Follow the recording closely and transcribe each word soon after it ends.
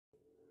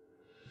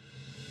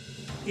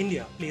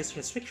India placed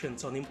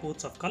restrictions on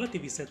imports of color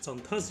TV sets on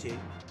Thursday,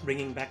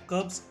 bringing back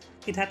curbs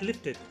it had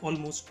lifted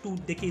almost 2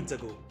 decades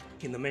ago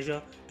in the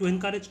measure to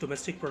encourage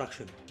domestic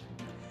production.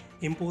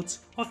 Imports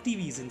of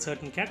TVs in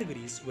certain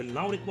categories will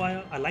now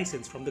require a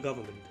license from the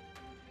government.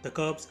 The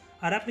curbs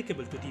are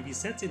applicable to TV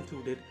sets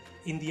included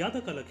in the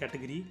other color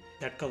category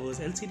that covers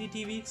LCD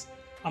TVs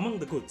among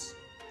the goods.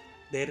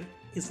 There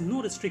is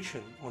no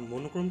restriction on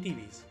monochrome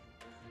TVs.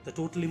 The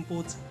total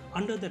imports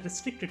under the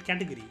restricted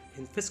category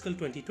in fiscal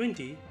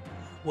 2020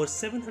 were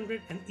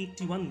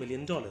 $781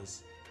 million.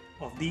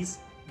 Of these,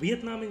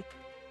 Vietnam and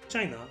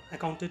China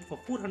accounted for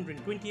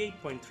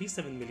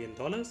 $428.37 million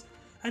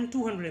and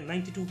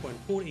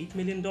 $292.48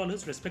 million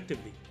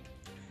respectively.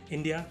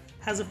 India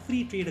has a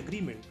free trade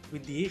agreement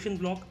with the Asian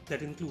bloc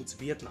that includes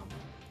Vietnam.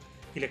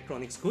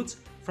 Electronics goods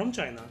from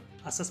China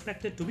are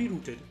suspected to be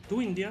routed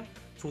to India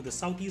through the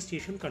Southeast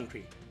Asian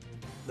country.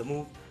 The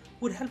move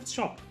would help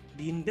stop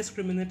the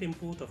indiscriminate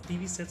import of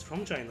TV sets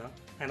from China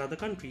and other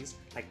countries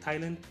like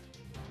Thailand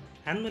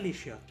and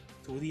Malaysia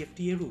through the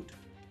FTA route.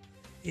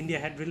 India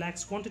had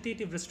relaxed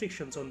quantitative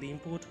restrictions on the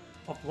import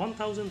of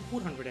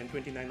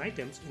 1,429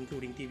 items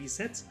including TV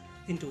sets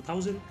in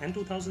 2000 and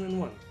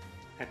 2001.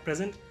 At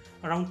present,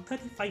 around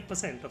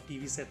 35% of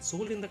TV sets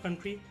sold in the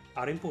country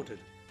are imported.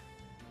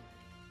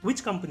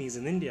 Which companies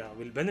in India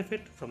will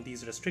benefit from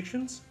these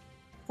restrictions?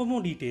 For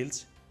more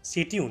details,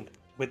 stay tuned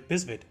with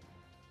BizVd.